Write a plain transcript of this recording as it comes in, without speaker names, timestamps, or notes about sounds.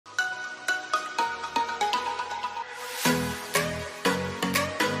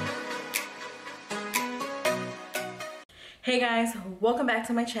Hey guys, welcome back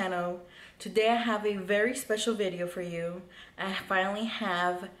to my channel. Today I have a very special video for you. I finally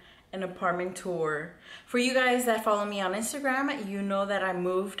have an apartment tour. For you guys that follow me on Instagram, you know that I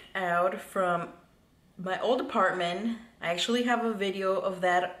moved out from my old apartment. I actually have a video of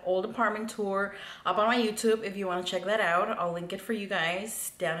that old apartment tour up on my YouTube if you want to check that out. I'll link it for you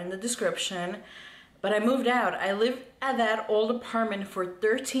guys down in the description. But I moved out. I lived at that old apartment for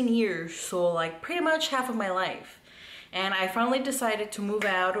 13 years, so like pretty much half of my life. And I finally decided to move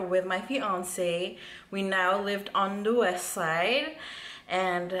out with my fiance. We now lived on the west side.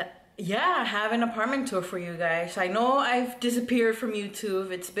 And yeah, I have an apartment tour for you guys. I know I've disappeared from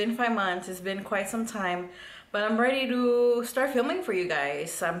YouTube. It's been 5 months. It's been quite some time. But I'm ready to start filming for you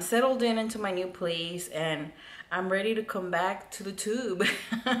guys. I'm settled into my new place and I'm ready to come back to the tube.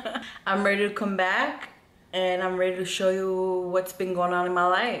 I'm ready to come back. And I'm ready to show you what's been going on in my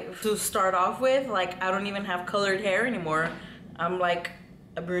life. To start off with, like, I don't even have colored hair anymore. I'm like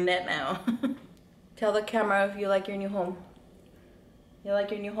a brunette now. Tell the camera if you like your new home. You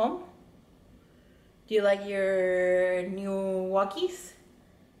like your new home? Do you like your new walkies?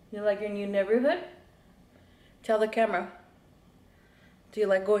 You like your new neighborhood? Tell the camera. Do you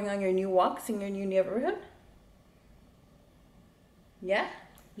like going on your new walks in your new neighborhood? Yeah?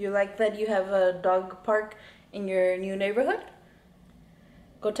 You like that you have a dog park in your new neighborhood?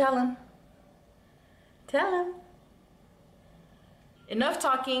 Go tell him. Tell him. Enough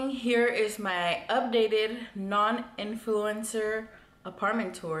talking. Here is my updated non-influencer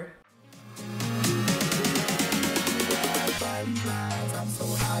apartment tour.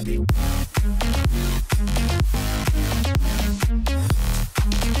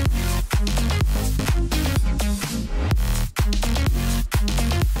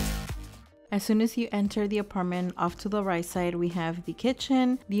 As soon as you enter the apartment, off to the right side we have the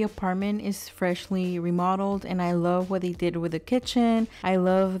kitchen. The apartment is freshly remodeled and I love what they did with the kitchen. I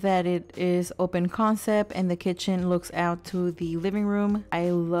love that it is open concept and the kitchen looks out to the living room.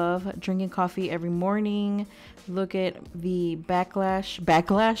 I love drinking coffee every morning. Look at the backsplash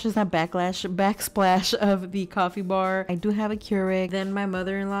of the coffee bar. I do have a Keurig. Then my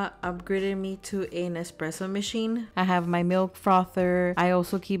mother-in-law upgraded me to an espresso machine. I have my milk frother. I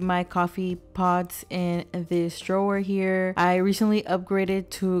also keep my coffee pods in this drawer here. I recently upgraded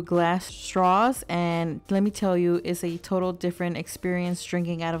to glass straws and let me tell you, it's a total different experience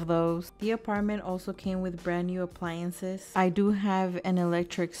drinking out of those. The apartment also came with brand new appliances. I do have an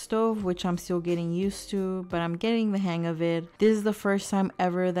electric stove, which I'm still getting used to, but I'm getting the hang of it. This is the first time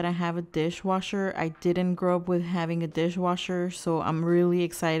ever that I have a dishwasher. I didn't grow up with having a dishwasher, so I'm really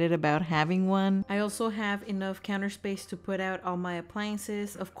excited about having one. I also have enough counter space to put out all my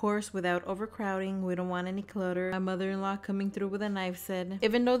appliances, of course without overcrowding. We don't want any clutter. My mother-in-law coming through with a knife set.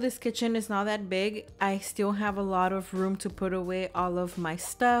 Even though this kitchen is not that big, I still have a lot of room to put away all of my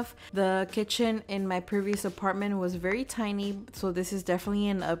stuff. The kitchen in my previous apartment was very tiny, so this is definitely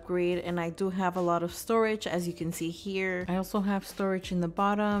an upgrade and I do have a lot of storage as you can see here. I also have storage in the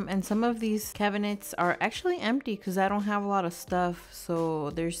bottom and some of these cabinets are actually empty because I don't have a lot of stuff,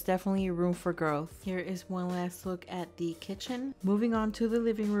 so there's definitely room for growth. Here is one last look at the kitchen. Moving on to the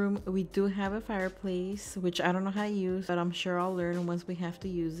living room, we do have a fireplace, which I don't know how to use, but I'm sure I'll learn once we have to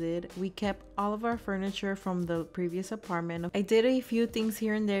use it. We kept all of our furniture from the previous apartment. I did a few things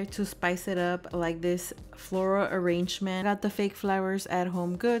here and there to spice it up, like this floral arrangement. Got the fake flowers at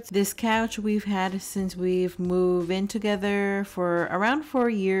Home Goods. This couch we've had since we've moved in together for around 4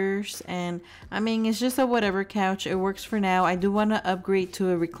 years, and I mean, it's just a whatever couch. It works for now. I do want to upgrade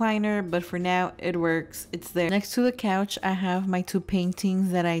to a recliner, but for now it works. It's there. Next to the couch I have my 2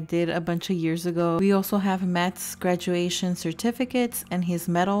 paintings that I did a bunch of years ago. We also have Matt's graduation certificates and his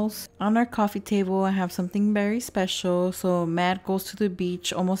medals. On our coffee table I have something very special. So Matt goes to the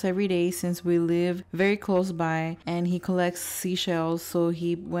beach almost every day since we live very close by, and he collects seashells, so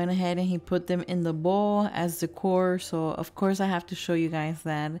he went ahead and he put them in the bowl as decor, so of course I have to show you guys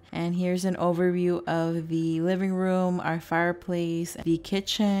that. And here's an overview of the living room, our fireplace, the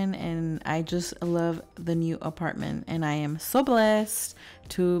kitchen, and I just love the new apartment and I am so blessed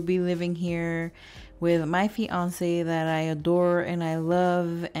to be living here with my fiance that I adore and I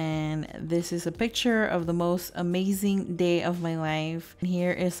love. And this is a picture of the most amazing day of my life. And here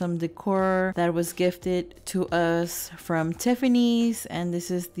is some decor that was gifted to us from Tiffany's, and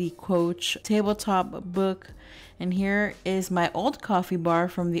this is the Coach tabletop book. And here is my old coffee bar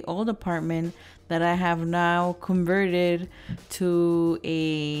from the old apartment that I have now converted to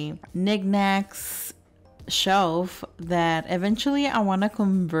a knickknacks shelf that eventually I want to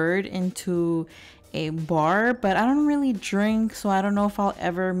convert into a bar, but I don't really drink, so I don't know if I'll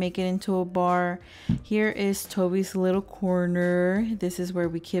ever make it into a bar. Here is Toby's little corner. This is where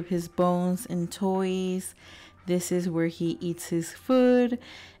we keep his bones and toys. This is where he eats his food.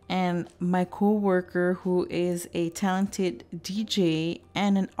 And my co-worker, who is a talented DJ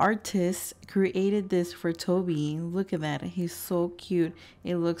and an artist, created this for Toby. Look at that. He's so cute.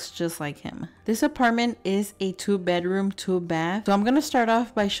 It looks just like him. This apartment is a 2-bedroom, 2-bath. So I'm going to start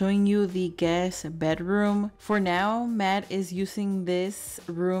off by showing you the guest bedroom. For now, Matt is using this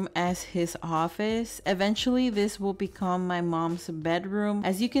room as his office. Eventually, this will become my mom's bedroom.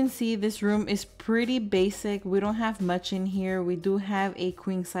 As you can see, this room is pretty basic. We don't have much in here. We do have a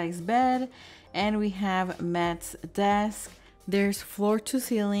queen-size bed, and we have Matt's desk. There's floor to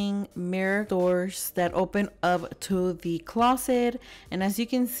ceiling mirror doors that open up to the closet, and as you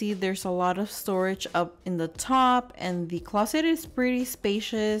can see, there's a lot of storage up in the top, and the closet is pretty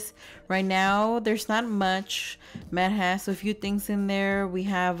spacious. Right now there's not much. Matt has a few things in there. We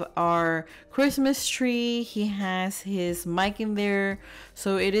have our Christmas tree. He has his mic in there,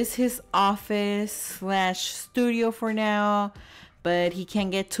 so it is his office slash studio for now. But he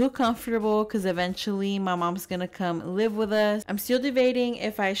can't get too comfortable because eventually my mom's gonna come live with us. I'm still debating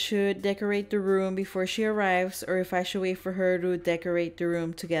if I should decorate the room before she arrives or if I should wait for her to decorate the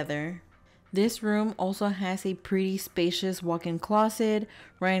room together. This room also has a pretty spacious walk-in closet.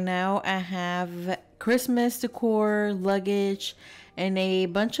 Right now I have Christmas decor, luggage, and a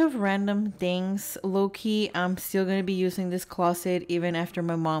bunch of random things. Low-key, I'm still going to be using this closet even after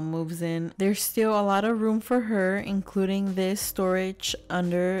my mom moves in. There's still a lot of room for her, including this storage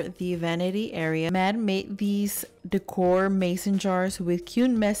under the vanity area. Matt made these decor mason jars with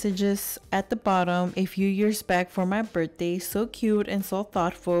cute messages at the bottom a few years back for my birthday. So cute and so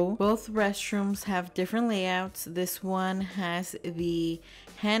thoughtful. Both restrooms have different layouts. This one has the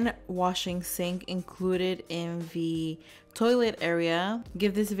hand washing sink included in the toilet area.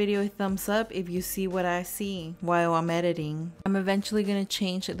 Give this video a thumbs up if you see what I see while I'm editing. I'm eventually gonna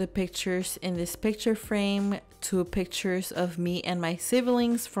change the pictures in this picture frame to pictures of me and my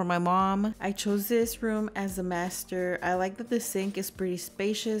siblings for my mom. I chose this room as the master. I like that the sink is pretty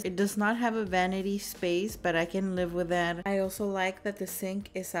spacious. It does not have a vanity space, but I can live with that. I also like that the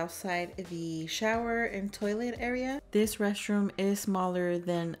sink is outside the shower and toilet area. This restroom is smaller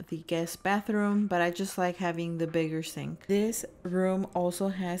than the guest bathroom, but I just like having the bigger sink. This room also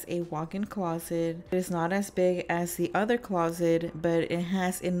has a walk-in closet. It is not as big as the other closet, but it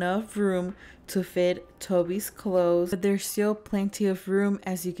has enough room to fit Toby's clothes, but there's still plenty of room.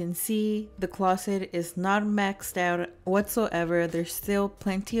 As you can see, the closet is not maxed out whatsoever. There's still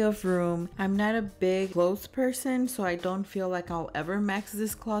plenty of room. I'm not a big clothes person, so I don't feel like I'll ever max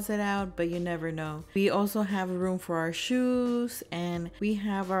this closet out, but you never know. We also have room for our shoes, and we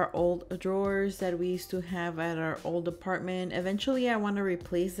have our old drawers that we used to have at our old apartment. Eventually I want to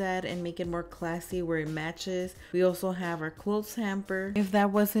replace that and make it more classy where it matches. We also have our clothes hamper. If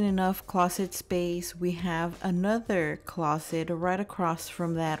that wasn't enough closet space, we have another closet right across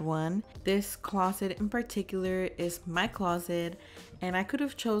from that one. This closet in particular is my closet, and I could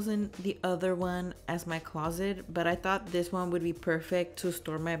have chosen the other one as my closet, but I thought this one would be perfect to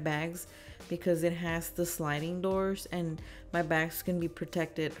store my bags because it has the sliding doors and my bags can be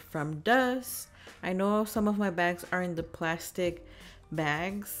protected from dust. I know some of my bags are in the plastic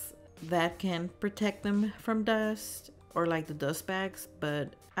bags that can protect them from dust, or like the dust bags, but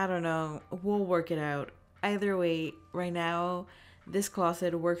I don't know, we'll work it out. Either way, right now this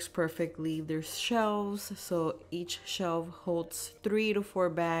closet works perfectly. There's shelves, so each shelf holds 3 to 4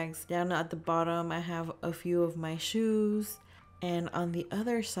 bags. Down at the bottom I have a few of my shoes, and on the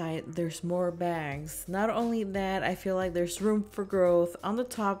other side there's more bags. Not only that, I feel like there's room for growth. On the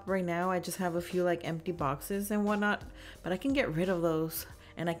top right now I just have a few like empty boxes and whatnot, but I can get rid of those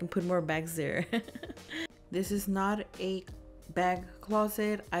and I can put more bags there. This is not a bag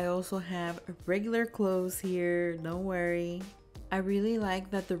closet. I also have regular clothes here, don't worry. I really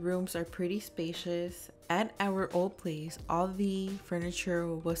like that the rooms are pretty spacious. At our old place, all the furniture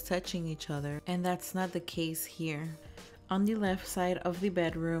was touching each other, and that's not the case here. On the left side of the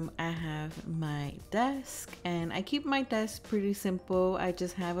bedroom, I have my desk, and I keep my desk pretty simple. I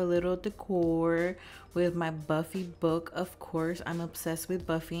just have a little decor with my Buffy book. Of course, I'm obsessed with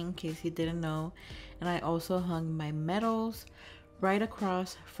Buffy, in case you didn't know. And I also hung my medals. Right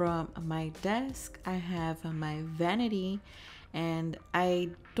across from my desk, I have my vanity, and I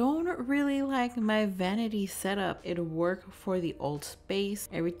don't really like my vanity setup. It worked for the old space.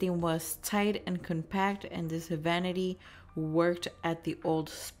 Everything was tight and compact, and this vanity worked at the old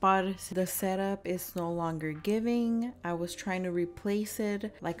spot. The setup is no longer giving. I was trying to replace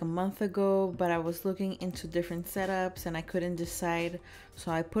it like a month ago, but I was looking into different setups and I couldn't decide. So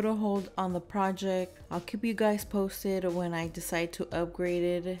I put a hold on the project. I'll keep you guys posted when I decide to upgrade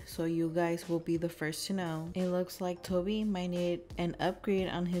it, so you guys will be the first to know. It looks like Toby might need an upgrade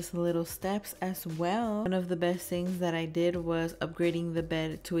on his little steps as well. One of the best things that I did was upgrading the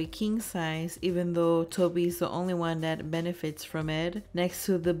bed to a king size, even though Toby's the only one that benefits from it. Next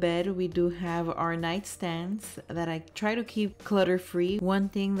to the bed, we do have our nightstands that I try to keep clutter free. One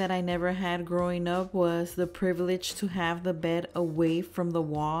thing that I never had growing up was the privilege to have the bed away from the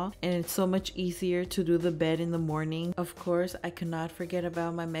wall, and it's so much easier to do the bed in the morning. Of course, I cannot forget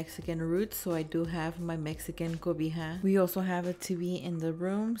about my Mexican roots, so I do have my Mexican cobija. We also have a TV in the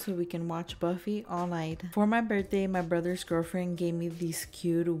room so we can watch Buffy all night. For my birthday, my brother's girlfriend gave me these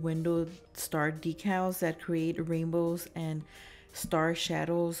cute window star decals that create rainbows and star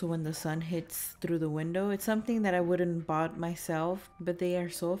shadows when the sun hits through the window. It's something that I wouldn't bought myself, but they are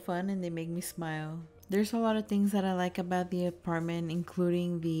so fun and they make me smile. There's a lot of things that I like about the apartment,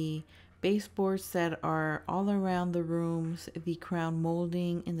 including the baseboards that are all around the rooms, the crown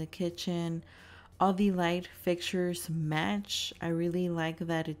molding in the kitchen. All the light fixtures match. I really like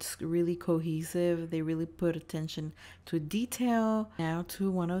that it's really cohesive. They really put attention to detail. Now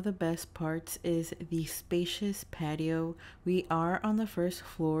to one of the best parts is the spacious patio. We are on the first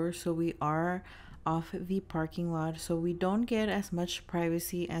floor, so we are off the parking lot, so we don't get as much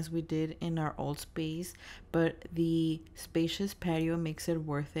privacy as we did in our old space, but the spacious patio makes it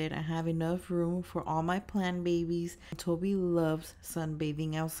worth it. I have enough room for all my plant babies. Toby loves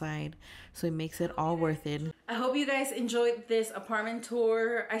sunbathing outside, so it makes it all worth it. I hope you guys enjoyed this apartment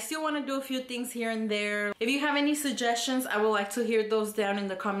tour. I still want to do a few things here and there. If you have any suggestions, I would like to hear those down in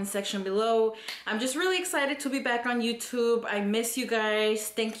the comment section below. I'm just really excited to be back on YouTube. I miss you guys.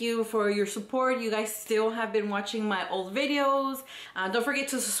 Thank you for your support. You guys still have been watching my old videos. Don't forget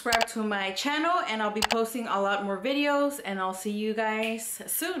to subscribe to my channel, and I'll be posting a lot more videos, and I'll see you guys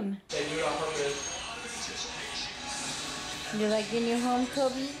soon. You like your new home,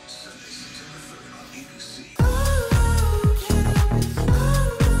 Toby?